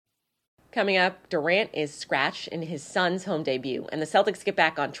Coming up, Durant is scratched in his son's home debut, and the Celtics get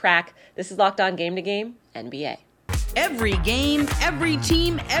back on track. This is Locked On Game to Game, NBA. Every game, every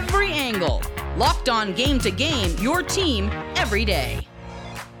team, every angle. Locked On Game to Game, your team every day.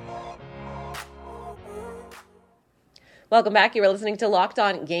 Welcome back. You are listening to Locked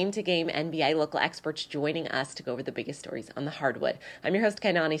On Game to Game NBA. Local experts joining us to go over the biggest stories on the hardwood. I'm your host,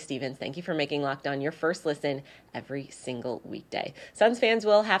 Kainani Stevens. Thank you for making Locked On your first listen every single weekday. Suns fans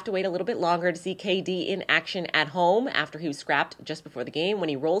will have to wait a little bit longer to see KD in action at home after he was scrapped just before the game when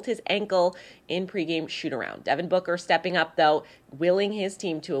he rolled his ankle in pregame shoot-around. Devin Booker stepping up, though, willing his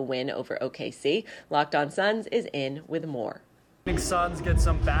team to a win over OKC. Locked On Suns is in with more. Suns get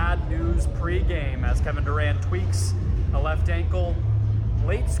some bad news pregame as Kevin Durant tweaks a left ankle,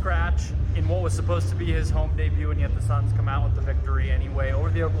 late scratch in what was supposed to be his home debut, and yet the Suns come out with the victory anyway over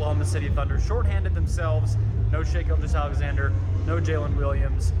the Oklahoma City Thunder. Shorthanded themselves, no Shai Gilgeous-Alexander, no Jalen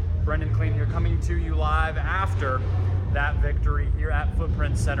Williams. Brendan Clean here coming to you live after that victory here at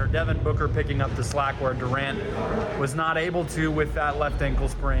Footprint Center. Devin Booker picking up the slack where Durant was not able to with that left ankle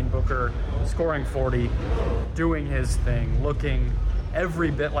sprain. Booker scoring 40, doing his thing, looking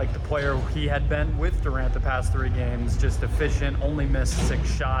every bit like the player he had been with Durant the past 3 games. Just efficient, only missed 6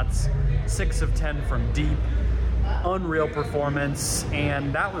 shots, 6 of 10 from deep. Unreal performance,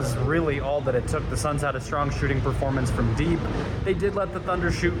 and that was really all that it took. The Suns had a strong shooting performance from deep. They did let the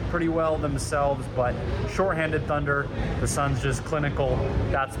Thunder shoot pretty well themselves, but shorthanded Thunder, the Suns just clinical.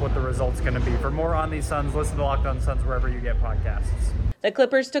 That's what the result's going to be. For more on these Suns, listen to Locked On Suns wherever you get podcasts. The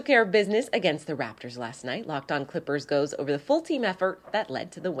Clippers took care of business against the Raptors last night. Locked On Clippers goes over the full team effort that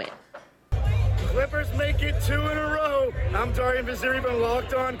led to the win. Clippers make it 2 in a row. I'm Darian Vaziri from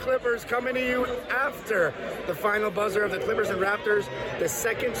Locked On Clippers, coming to you after the final buzzer of the Clippers and Raptors. The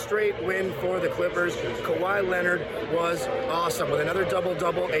second straight win for the Clippers. Kawhi Leonard was awesome with another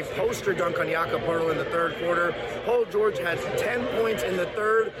double-double, a poster dunk on Jakob Poeltl in the third quarter. Paul George had 10 points in the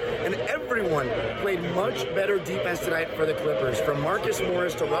third, and everyone played much better defense tonight for the Clippers. From Marcus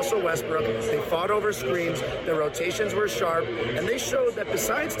Morris to Russell Westbrook, they fought over screens, their rotations were sharp, and they showed that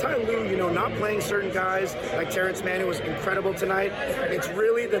besides Ty Lue, not playing certain guys like Terrence Mann, who was incredible tonight, it's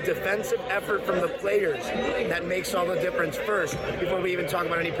really the defensive effort from the players that makes all the difference first before we even talk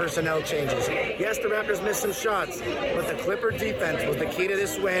about any personnel changes. Yes, the Raptors missed some shots, but the Clipper defense was the key to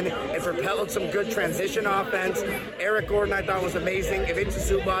this win. It propelled some good transition offense. Eric Gordon, I thought, was amazing. Ivica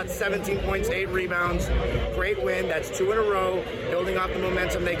Zubac, 17 points, 8 rebounds. Great win. That's 2 in a row, building off the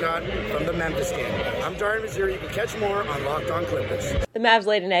momentum they got from the Memphis game. I'm Darian Vaziri. You can catch more on Locked On Clippers. The Mavs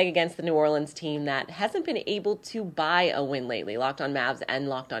laid an egg against the New Orleans team that hasn't been able to buy a win lately. Locked On Mavs and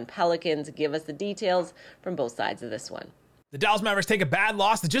Locked On Pelicans give us the details from both sides of this one. The Dallas Mavericks take a bad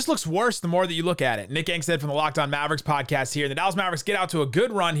loss that just looks worse the more that you look at it. Nick Angstadt from the Locked On Mavericks podcast here. The Dallas Mavericks get out to a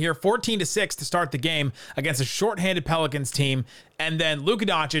good run here, 14-6 to start the game against a shorthanded Pelicans team. And then Luka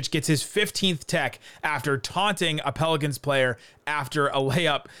Doncic gets his 15th tech after taunting a Pelicans player after a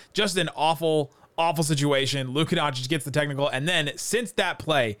layup. Just an awful situation. Luka Doncic gets the technical, and then since that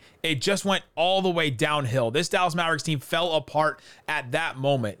play, it just went all the way downhill. This Dallas Mavericks team fell apart at that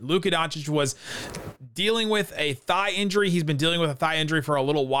moment. Luka Doncic was dealing with a thigh injury. He's been dealing with a thigh injury for a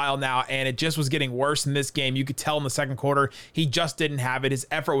little while now, and it just was getting worse in this game. You could tell in the second quarter, he just didn't have it. His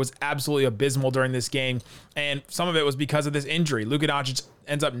effort was absolutely abysmal during this game, and some of it was because of this injury. Luka Doncic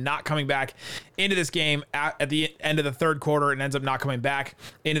ends up not coming back into this game at the end of the third quarter and ends up not coming back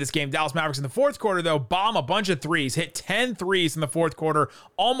into this game. Dallas Mavericks in the fourth quarter, though, bomb a bunch of threes, hit 10 threes in the fourth quarter,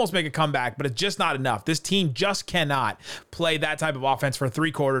 almost make a comeback, but it's just not enough. This team just cannot play that type of offense for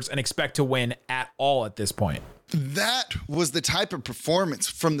 3 quarters and expect to win at all at this point. That was the type of performance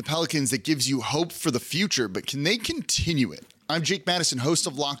from the Pelicans that gives you hope for the future, but can they continue it? I'm Jake Madison, host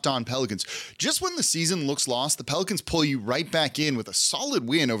of Locked On Pelicans. Just when the season looks lost, the Pelicans pull you right back in with a solid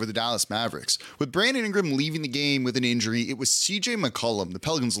win over the Dallas Mavericks. With Brandon Ingram leaving the game with an injury, it was CJ McCollum, the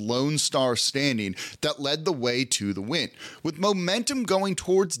Pelicans' lone star standing, that led the way to the win. With momentum going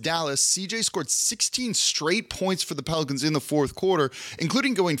towards Dallas, CJ scored 16 straight points for the Pelicans in the fourth quarter,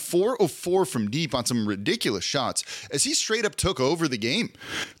 including going 4 of 4 from deep on some ridiculous shots, as he straight up took over the game.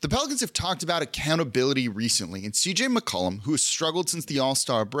 The Pelicans have talked about accountability recently, and CJ McCollum, who has struggled since the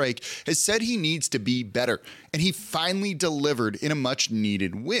All-Star break, has said he needs to be better, and he finally delivered in a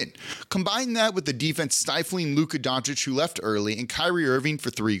much-needed win. Combine that with the defense stifling Luka Doncic, who left early, and Kyrie Irving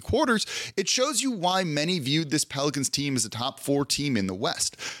for 3 quarters, it shows you why many viewed this Pelicans team as a top 4 team in the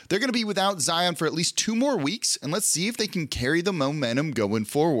West. They're going to be without Zion for at least 2 more weeks, and let's see if they can carry the momentum going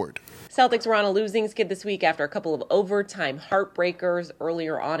forward. Celtics were on a losing skid this week after a couple of overtime heartbreakers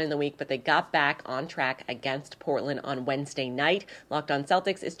earlier on in the week, but they got back on track against Portland on Wednesday night. Locked On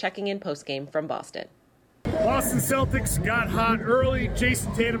Celtics is checking in postgame from Boston. Boston Celtics got hot early.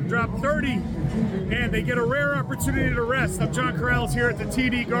 Jason Tatum dropped 30, and they get a rare opportunity to rest. I'm John Corrales here at the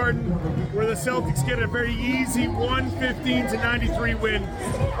TD Garden, where the Celtics get a very easy 115-93 win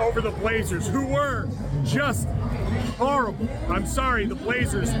over the Blazers, who were just horrible. I'm sorry, the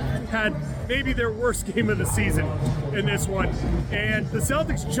Blazers had maybe their worst game of the season in this one. And the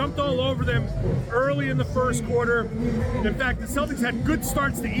Celtics jumped all over them early in the first quarter. In fact, the Celtics had good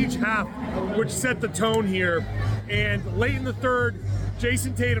starts to each half, which set the tone here. And late in the third,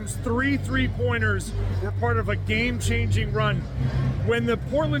 Jason Tatum's 3 3-pointers were part of a game-changing run. When the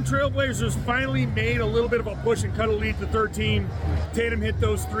Portland Trailblazers finally made a little bit of a push and cut a lead to 13, Tatum hit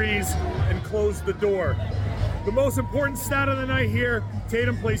those threes and closed the door. The most important stat of the night here,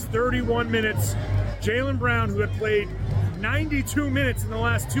 Tatum plays 31 minutes. Jaylen Brown, who had played 92 minutes in the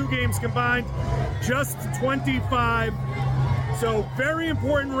last 2 games combined, just 25. So very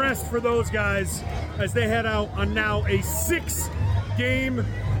important rest for those guys as they head out on now a 6-game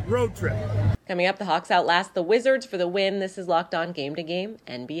road trip. Coming up, the Hawks outlast the Wizards for the win. This is Locked On Game to Game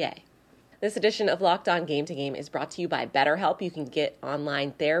NBA. This edition of Locked On Game to Game is brought to you by BetterHelp. You can get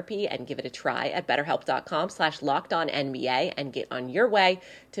online therapy and give it a try at BetterHelp.com/LockedOnNBA and get on your way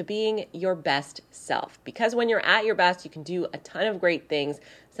to being your best self. Because when you're at your best, you can do a ton of great things.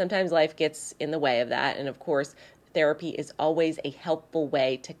 Sometimes life gets in the way of that. And of course, therapy is always a helpful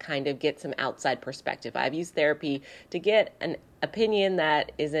way to kind of get some outside perspective. I've used therapy to get an opinion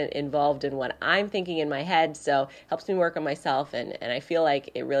that isn't involved in what I'm thinking in my head, so helps me work on myself, and I feel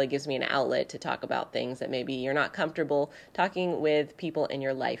like it really gives me an outlet to talk about things that maybe you're not comfortable talking with people in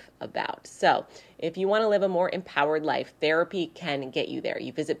your life about. So if you want to live a more empowered life, therapy can get you there.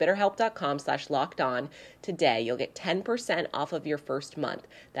 You visit BetterHelp.com/LockedOn today. You'll get 10% off of your first month.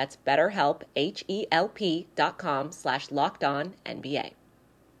 That's BetterHelp, HELP.com/LockedOnNBA.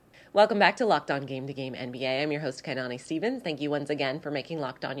 Welcome back to Locked On Game to Game NBA. I'm your host, Kainani Stevens. Thank you once again for making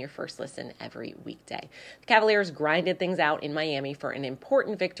Locked On your first listen every weekday. The Cavaliers grinded things out in Miami for an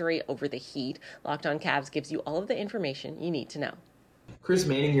important victory over the Heat. Locked On Cavs gives you all of the information you need to know. Chris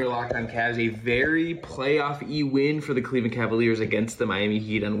Manning here, Locked On Cavs. A very playoff-y win for the Cleveland Cavaliers against the Miami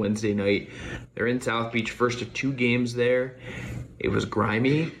Heat on Wednesday night. They're in South Beach, first of 2 games there. It was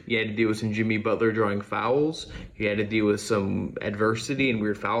grimy. You had to deal with some Jimmy Butler drawing fouls. You had to deal with some adversity and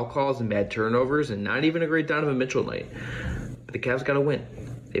weird foul calls and bad turnovers, and not even a great Donovan Mitchell night. But the Cavs got a win.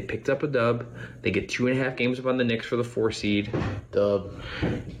 They picked up a dub. They get 2.5 games up on the Knicks for the 4 seed. Dub.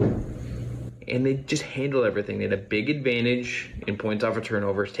 And they just handled everything. They had a big advantage in points off of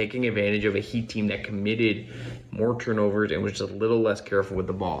turnovers, taking advantage of a Heat team that committed more turnovers and was just a little less careful with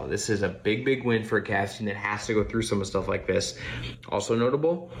the ball. This is a big, big win for a Cavs team that has to go through some of stuff like this. Also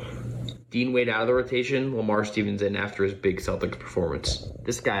notable, Dean Wade out of the rotation, Lamar Stevens in after his big Celtics performance.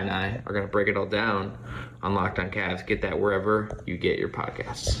 This guy and I are going to break it all down on Locked On Cavs. Get that wherever you get your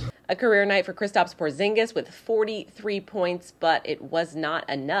podcasts. A career night for Kristaps Porzingis with 43 points, but it was not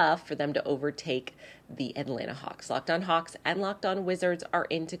enough for them to overtake the Atlanta Hawks. Locked On Hawks and Locked On Wizards are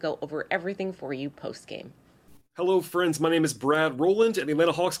in to go over everything for you post-game. Hello, friends. My name is Brad Rowland, and the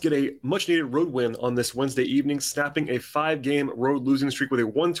Atlanta Hawks get a much-needed road win on this Wednesday evening, snapping a 5-game road losing streak with a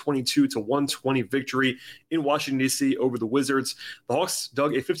 122-120 victory in Washington, D.C. over the Wizards. The Hawks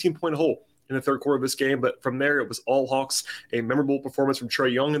dug a 15-point hole in the third quarter of this game, but from there it was all Hawks. A memorable performance from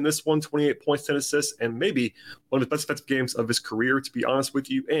Trae Young in this one, 28 points, 10 assists, and maybe one of the best defensive games of his career, to be honest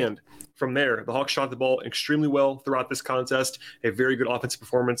with you. And from there, the Hawks shot the ball extremely well throughout this contest. A very good offensive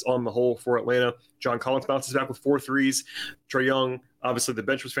performance on the whole for Atlanta. John Collins bounces back with 4 threes. Trae Young, obviously the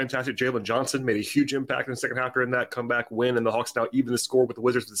bench was fantastic. Jalen Johnson made a huge impact in the second half during that comeback win, and the Hawks now even the score with the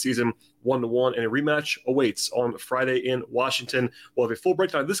Wizards for the season 1-1, and a rematch awaits on Friday in Washington. We'll have a full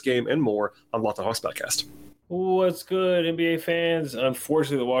breakdown of this game and more on Locked On Hawks podcast. What's good, NBA fans?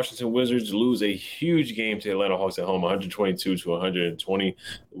 Unfortunately, the Washington Wizards lose a huge game to the Atlanta Hawks at home, 122-120. The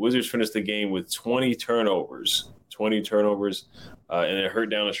Wizards finished the game with 20 turnovers. And it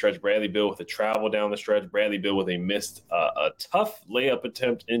hurt down the stretch. Bradley Beal with a travel down the stretch. Bradley Beal with a missed, a tough layup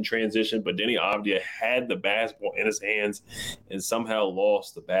attempt in transition, but Denny Avdia had the basketball in his hands and somehow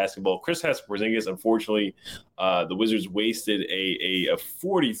lost the basketball. Kristaps Porzingis, unfortunately, the Wizards wasted a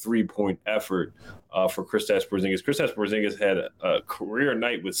 43-point effort for Kristaps Porzingis. Kristaps Porzingis had a career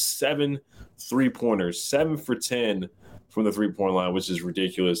night with 7 3-pointers, 7 for 10 from the three-point line, which is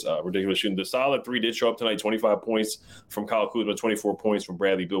ridiculous. Ridiculous shooting. The solid three did show up tonight. 25 points from Kyle Kuzma, 24 points from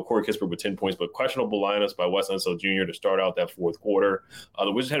Bradley Beal, Corey Kispert with 10 points, but questionable lineups by Wes Unseld Jr. to start out that fourth quarter.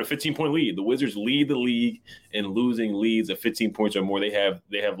 The Wizards had a 15-point lead. The Wizards lead the league in losing leads of 15 points or more. They have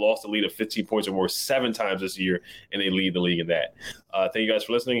lost a lead of 15 points or more 7 times this year, and they lead the league in that. Thank you guys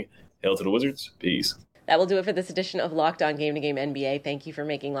for listening. Hail to the Wizards. Peace. That will do it for this edition of Locked On Game to Game NBA. Thank you for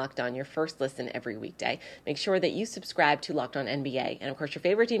making Locked On your first listen every weekday. Make sure that you subscribe to Locked On NBA. And of course, your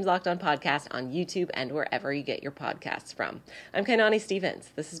favorite team's Locked On podcast on YouTube and wherever you get your podcasts from. I'm Kainani Stevens.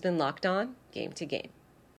 This has been Locked On Game to Game.